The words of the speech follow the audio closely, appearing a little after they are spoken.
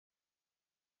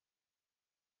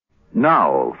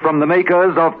Now, from the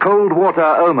makers of cold water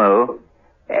Omo...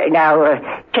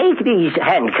 Take these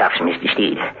handcuffs, Mr.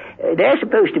 Steed. They're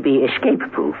supposed to be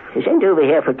escape-proof. Sent over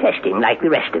here for testing, like the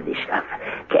rest of this stuff.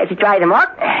 Care to try them on?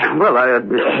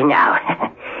 Now,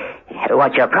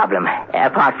 what's your problem?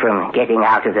 Apart from getting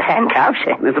out of the handcuffs?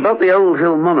 It's about the Old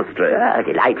Hill Monastery. Oh,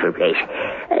 delightful place.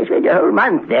 I spent a whole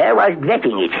month there whilst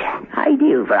vetting it.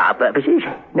 Ideal for our purposes.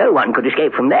 No one could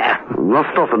escape from there.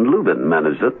 Rostov and Lubin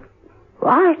managed it.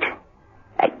 What?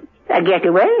 A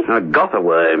getaway? Got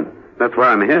away. That's why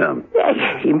I'm here.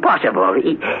 Yes, impossible.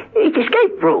 It's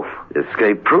escape-proof.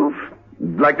 Escape-proof?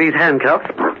 Like these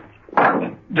handcuffs?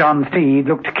 John Steed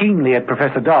looked keenly at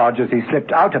Professor Dodge as he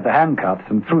slipped out of the handcuffs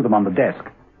and threw them on the desk.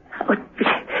 Oh,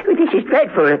 this is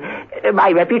dreadful.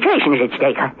 My reputation is at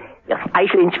stake. I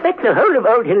shall inspect the whole of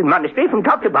Old Hill Monastery from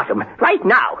top to bottom, right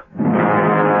now.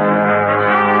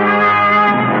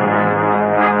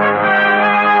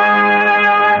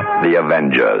 The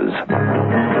Avengers.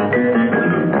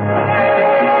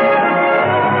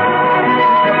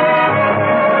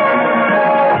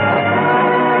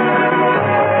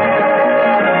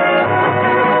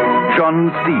 John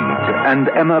Steed and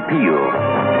Emma Peel,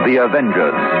 The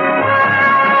Avengers.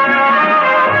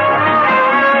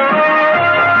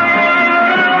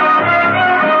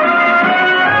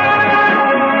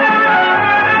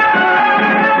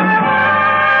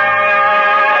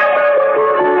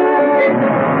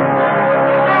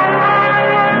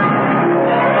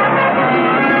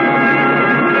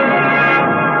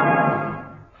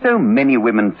 So many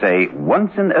women say,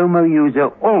 once an Omo user,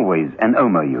 always an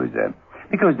Omo user.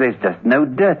 Because there's just no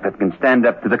dirt that can stand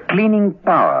up to the cleaning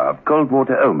power of cold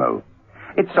water Omo.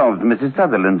 It solves Mrs.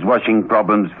 Sutherland's washing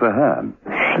problems for her.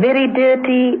 Very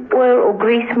dirty oil or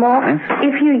grease marks.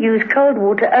 If you use cold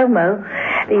water Omo,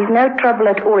 there's no trouble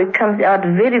at all. It comes out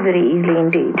very, very easily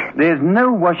indeed. There's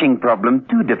no washing problem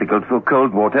too difficult for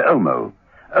cold water Omo.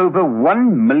 Over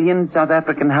 1 million South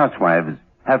African housewives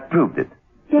have proved it.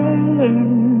 Day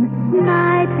in,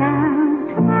 night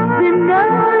out, been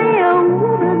only a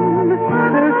woman,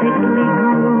 perfectly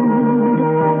groomed,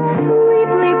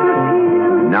 sweetly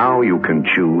perfumed. Now you can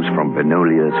choose from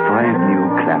Vinolia's 5 new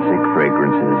classic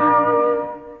fragrances.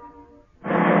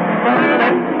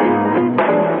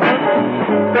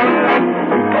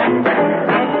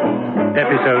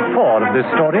 Episode 4 of this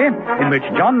story, in which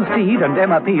John Steed and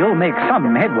Emma Peel make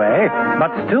some headway,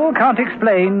 but still can't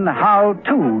explain how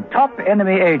 2 top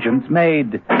enemy agents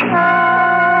made a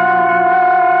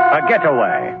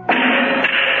getaway.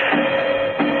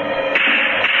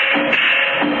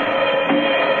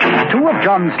 Two of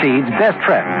John Steed's best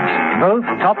friends, both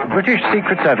top British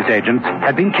Secret Service agents,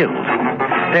 had been killed.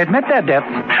 They had met their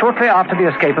deaths shortly after the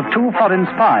escape of 2 foreign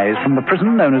spies from the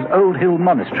prison known as Old Hill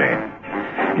Monastery.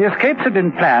 The escapes had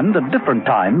been planned at different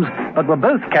times, but were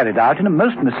both carried out in a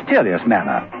most mysterious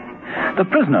manner. The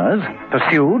prisoners,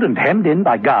 pursued and hemmed in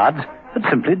by guards, had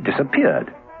simply disappeared.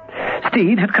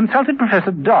 Steed had consulted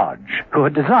Professor Dodge, who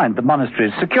had designed the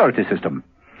monastery's security system,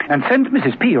 and sent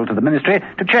Mrs. Peel to the ministry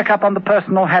to check up on the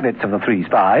personal habits of the 3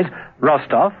 spies,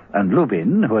 Rostov and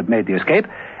Lubin, who had made the escape,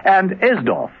 and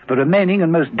Esdorf, the remaining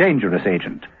and most dangerous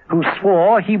agent, who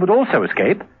swore he would also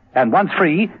escape, and once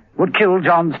free, would kill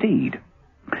John Steed.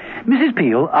 Mrs.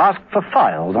 Peel asked for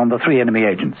files on the 3 enemy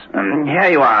agents.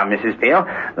 Here you are, Mrs. Peel.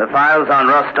 The files on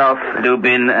Rostov,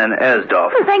 Lubin, and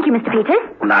Ersdorf. Oh, thank you, Mr. Peters.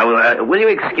 Now, will you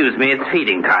excuse me? It's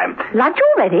feeding time. Lunch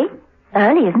already?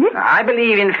 Early, isn't it? I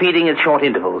believe in feeding at short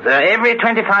intervals, every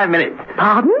 25 minutes.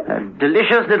 Pardon?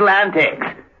 Delicious little ant eggs.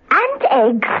 And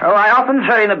eggs? Oh, I often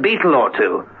throw in a beetle or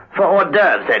 2, for hors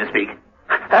d'oeuvres, so to speak.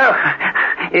 Oh,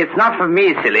 it's not for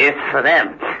me, silly, it's for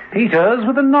them. Peters,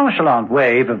 with a nonchalant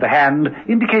wave of the hand,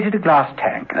 indicated a glass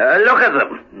tank. Look at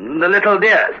them, the little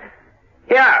dears.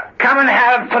 Here, come and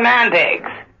have some ant eggs.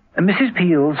 Mrs.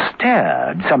 Peel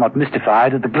stared, somewhat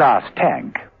mystified, at the glass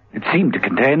tank. It seemed to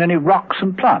contain only rocks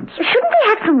and plants. Shouldn't they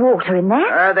have some water in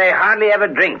there? They hardly ever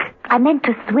drink. I meant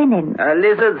to swim in.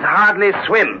 Lizards hardly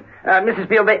swim. Mrs.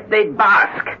 Peel, they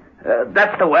bask.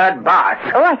 That's the word,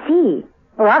 bask. Oh, I see.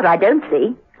 Well, I don't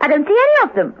see. I don't see any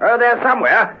of them. Oh, they're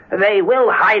somewhere. They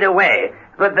will hide away,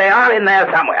 but they are in there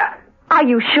somewhere. Are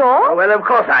you sure? Oh, well, of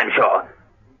course I'm sure.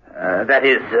 That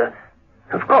is,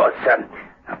 of course.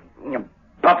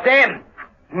 Popsy,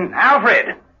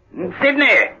 Alfred,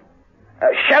 Sidney,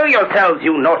 show yourselves,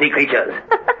 you naughty creatures.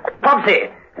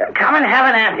 Popsy, come and have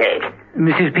an ant egg.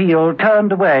 Mrs. Peel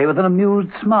turned away with an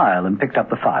amused smile and picked up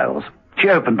the files. She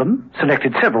opened them,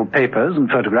 selected several papers and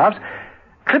photographs.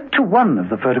 Clipped to one of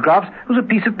the photographs was a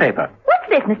piece of paper. What's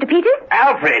this, Mr. Peters?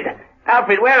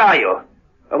 Alfred, where are you?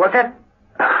 What's that?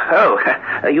 Oh,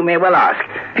 you may well ask.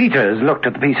 Peters looked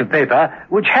at the piece of paper,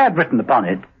 which had written upon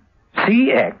it,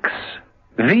 CX,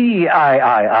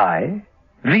 VIII,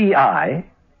 VI,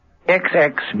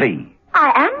 XXV.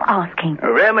 I am asking.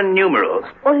 Roman numerals.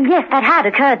 Well, yes, that had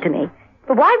occurred to me.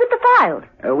 But why with the files?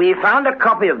 We found a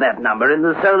copy of that number in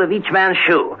the sole of each man's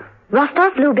shoe.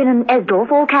 Rostov, Lubin, and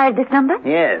Esdorf all carried this number?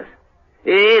 Yes.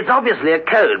 It's obviously a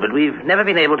code, but we've never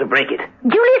been able to break it.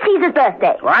 Julius Caesar's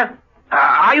birthday. What?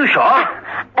 Are you sure?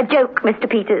 A joke, Mr.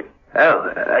 Peters. Oh,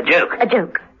 a joke. A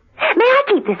joke. May I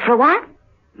keep this for a while?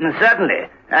 Certainly.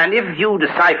 And if you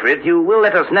decipher it, you will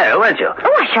let us know, won't you?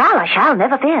 Oh, I shall,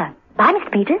 never fear. Bye,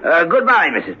 Mr. Peters. Goodbye,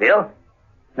 Mrs. Beale.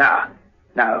 Now,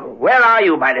 where are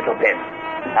you, my little pet?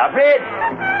 Alfred?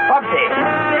 Popsy?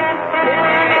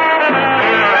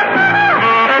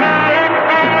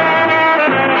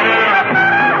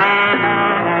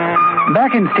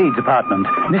 Back in Steed's apartment,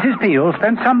 Mrs. Peel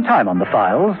spent some time on the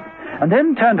files and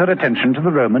then turned her attention to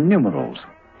the Roman numerals.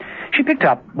 She picked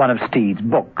up one of Steed's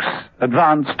books,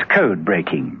 Advanced Code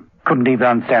Breaking. Couldn't even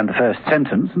understand the first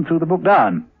sentence and threw the book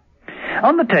down.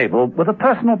 On the table were the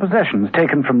personal possessions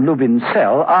taken from Lubin's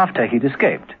cell after he'd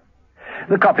escaped.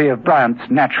 The copy of Bryant's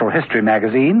Natural History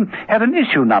magazine had an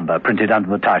issue number printed under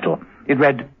the title. It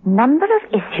read, Number of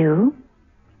issue,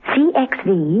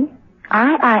 CXV,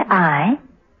 III,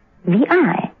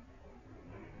 VI.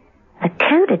 The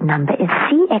coded number is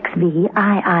CXV,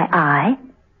 III,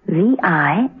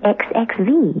 VI,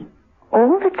 XXV.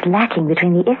 All that's lacking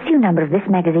between the issue number of this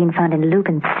magazine found in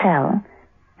Lubin's cell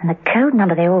and the code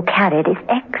number they all carried is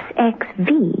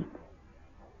XXV.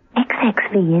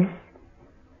 XXV is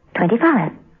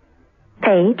 25.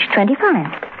 Page 25.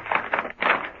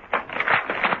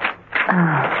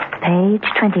 Oh, page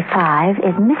 25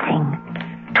 is missing.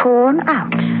 Torn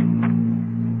out.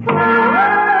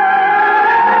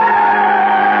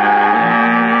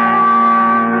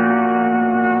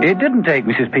 It didn't take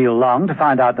Mrs. Peel long to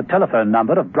find out the telephone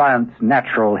number of Bryant's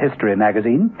Natural History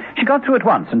magazine. She got through at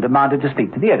once and demanded to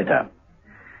speak to the editor.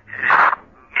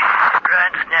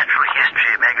 Bryant's Natural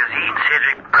History magazine,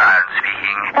 Cedric Bryant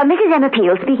speaking. Mrs. Emma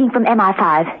Peel speaking from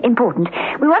MI5. Important.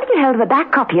 We want to get hold of a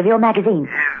back copy of your magazine.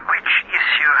 Which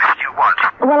issue do you want?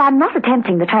 Well, I'm not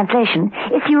attempting the translation.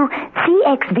 Issue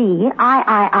CXV,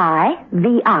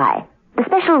 III, VI. The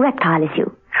special reptile issue.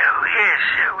 Oh, yes.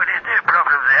 Well, there's no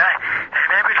problem there.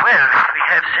 But well, we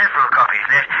have several copies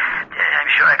left. I'm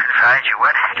sure I can find you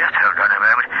one. Just hold on a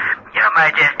moment. You're on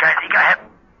my desk. I think I have...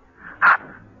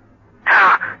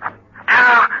 No!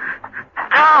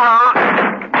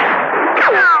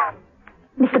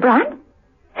 Mr. Bryant?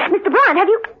 Mr. Bryant, have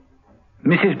you...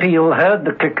 Mrs. Peel heard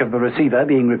the click of the receiver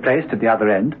being replaced at the other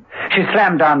end. She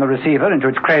slammed down the receiver into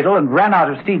its cradle and ran out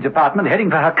of Steed's apartment, heading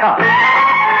for her car.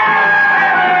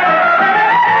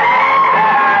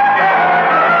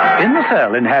 In the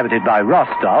cell inhabited by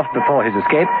Rostov before his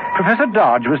escape, Professor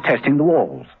Dodge was testing the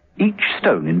walls, each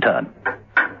stone in turn.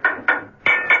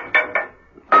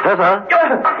 Professor?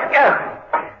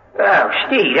 Oh,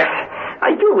 Steed,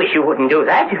 I do wish you wouldn't do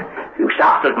that. You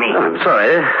startled me. I'm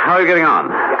sorry. How are you getting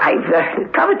on?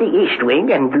 I've covered the east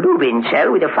wing and Lubin's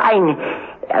cell with a fine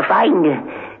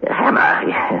hammer.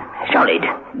 Solid.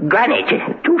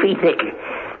 Granite, 2 feet thick.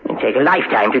 It'd take a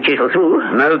lifetime to chisel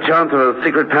through. No chance of a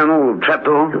secret panel,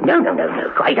 trapdoor? No.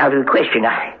 Quite out of the question.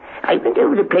 I went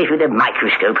over the place with a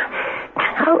microscope.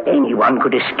 How anyone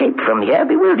could escape from here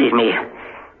bewilders me.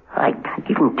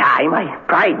 Given time, I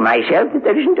pride myself that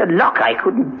there isn't a lock I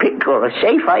couldn't pick or a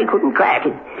safe I couldn't crack.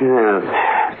 Yes.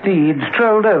 Steed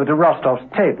strolled over to Rostov's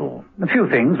table. A few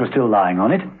things were still lying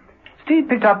on it. Steed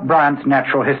picked up Bryant's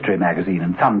Natural History magazine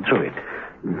and thumbed through it.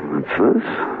 What's this?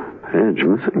 Page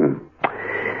missing.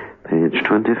 Page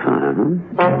 25,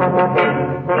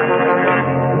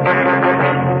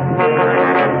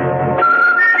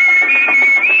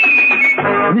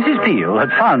 Mrs. Peel had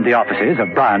found the offices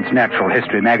of Bryant's Natural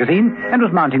History magazine and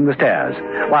was mounting the stairs,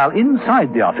 while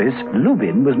inside the office,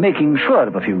 Lubin was making sure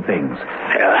of a few things.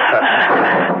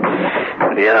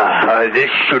 This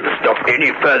should stop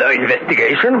any further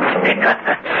investigation.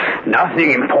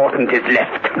 Nothing important is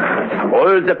left.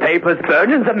 All the papers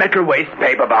burned in the metal waste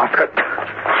paper basket.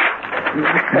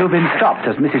 Lubin stopped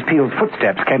as Mrs. Peel's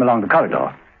footsteps came along the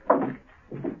corridor.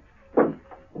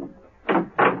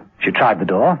 She tried the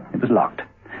door. It was locked.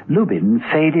 Lubin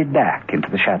faded back into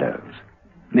the shadows.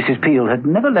 Mrs. Peel had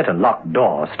never let a locked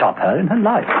door stop her in her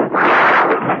life.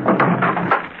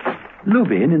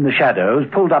 Lubin, in the shadows,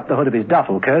 pulled up the hood of his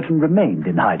duffel coat and remained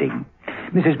in hiding.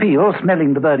 Mrs. Peel,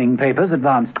 smelling the burning papers,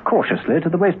 advanced cautiously to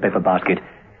the wastepaper basket.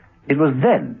 It was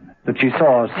then that she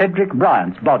saw Cedric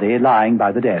Bryant's body lying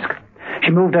by the desk.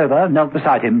 She moved over, knelt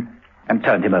beside him, and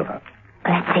turned him over.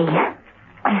 Let's see.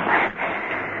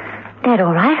 Dead,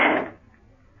 all right.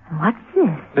 What's this?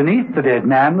 Beneath the dead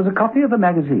man was a copy of a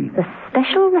magazine. The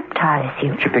Special Reptile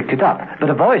issue. She picked it up, but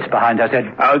a voice behind her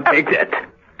said, I'll take that.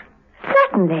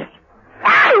 Certainly.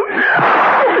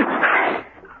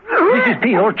 Mrs.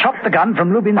 Peel chopped the gun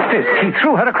from Lubin's fist. He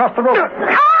threw her across the room.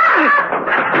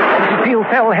 Mrs. Peel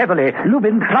fell heavily.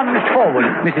 Lubin plunged forward.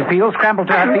 Mrs. Peel scrambled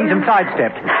to her feet and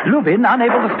sidestepped. Lubin,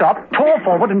 unable to stop, tore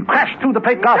forward and crashed through the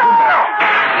plate glass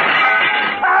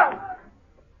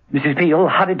window. Mrs. Peel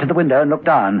hurried to the window and looked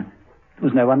down. There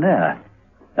was no one there.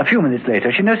 A few minutes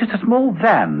later, she noticed a small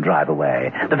van drive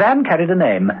away. The van carried a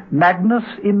name, Magnus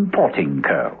Importing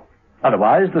Co.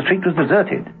 Otherwise, the street was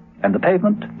deserted, and the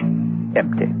pavement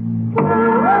empty.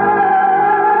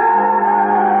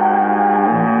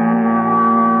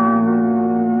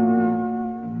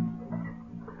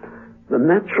 The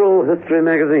Natural History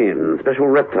magazine, special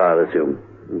reptile issue.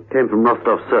 It came from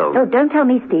Rostov's cell. Oh, don't tell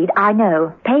me, Steed. I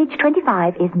know. Page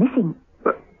 25 is missing.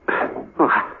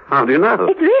 How do you know?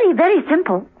 It's really very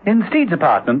simple. In Steed's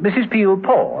apartment, Mrs. Peel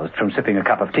paused from sipping a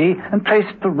cup of tea and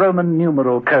traced the Roman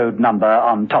numeral code number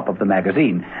on top of the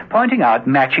magazine, pointing out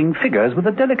matching figures with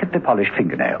a delicately polished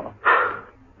fingernail.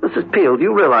 Mrs. Peel, do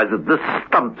you realize that this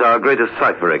stumped our greatest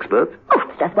cipher experts? Oh,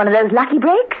 it's just one of those lucky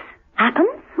breaks. Happens.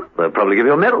 They'll probably give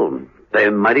you a medal. They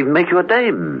might even make you a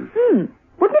dame.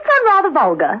 Wouldn't it sound rather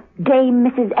vulgar? Dame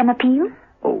Mrs. Emma Peel?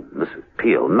 Oh, Mrs.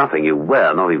 Peel, nothing you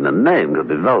wear, not even a name, could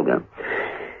be vulgar.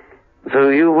 So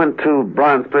you went to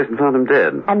Bryant's place and found him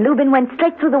dead? And Lubin went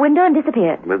straight through the window and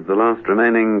disappeared. With the last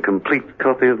remaining complete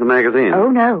copy of the magazine? Oh,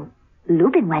 no.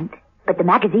 Lubin went, but the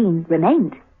magazine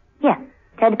remained. Here,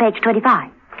 turn to page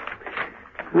 25.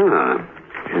 Ah,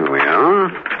 here we are.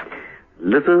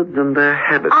 Lizards and their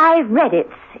habits. I've read it.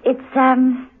 It's,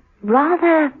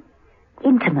 rather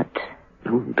intimate.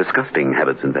 Oh, disgusting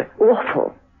habits, in fact.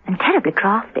 Awful. And terribly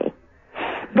crafty.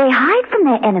 They hide from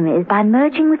their enemies by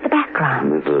merging with the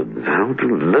background. Lizards. How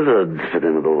do lizards fit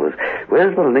in with all this?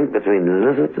 Where's the link between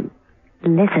lizards and...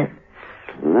 Lizards.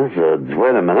 Lizards.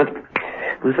 Wait a minute.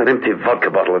 Where's that empty vodka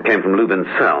bottle that came from Lubin's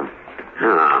cell?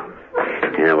 Ah,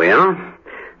 here we are.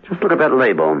 Just look at that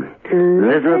label.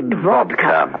 Lizard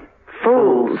vodka.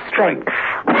 Full strength.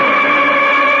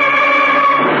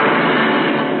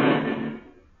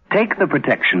 Take the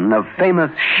protection of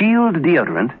famous Shield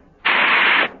deodorant.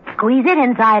 Squeeze it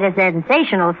inside a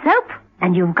sensational soap,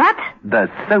 and you've got... The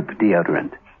soap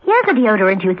deodorant. Here's a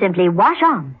deodorant you simply wash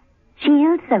on.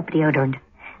 Shield soap deodorant.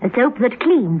 A soap that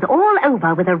cleans all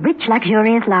over with a rich,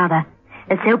 luxurious lather.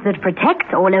 A soap that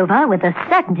protects all over with the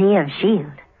certainty of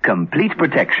Shield. Complete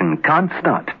protection can't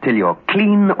start till you're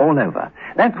clean all over.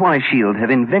 That's why Shield have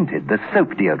invented the soap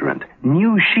deodorant.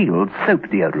 New Shield soap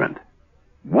deodorant.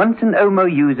 Once an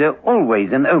Omo user, always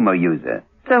an Omo user.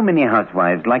 So many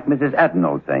housewives, like Mrs.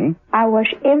 Adenall, say. I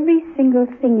wash every single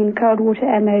thing in cold water,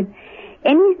 Emma.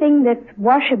 Anything that's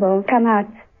washable, come out.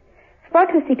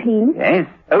 Spotlessly clean. Yes,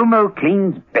 Omo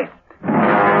cleans best.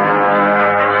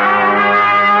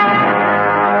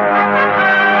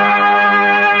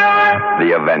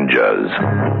 The Avengers.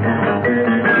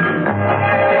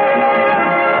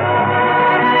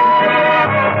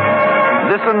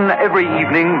 Listen every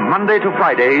evening, Monday to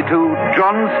Friday, to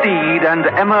John Steed and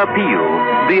Emma Peel,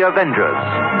 The Avengers,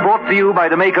 brought to you by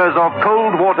the makers of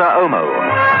Cold Water Omo.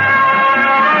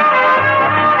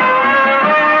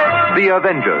 The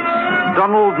Avengers,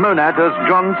 Donald Monat as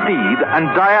John Steed and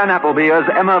Diane Appleby as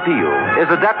Emma Peel, is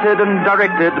adapted and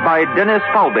directed by Dennis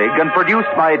Falbig and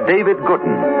produced by David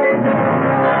Gooden.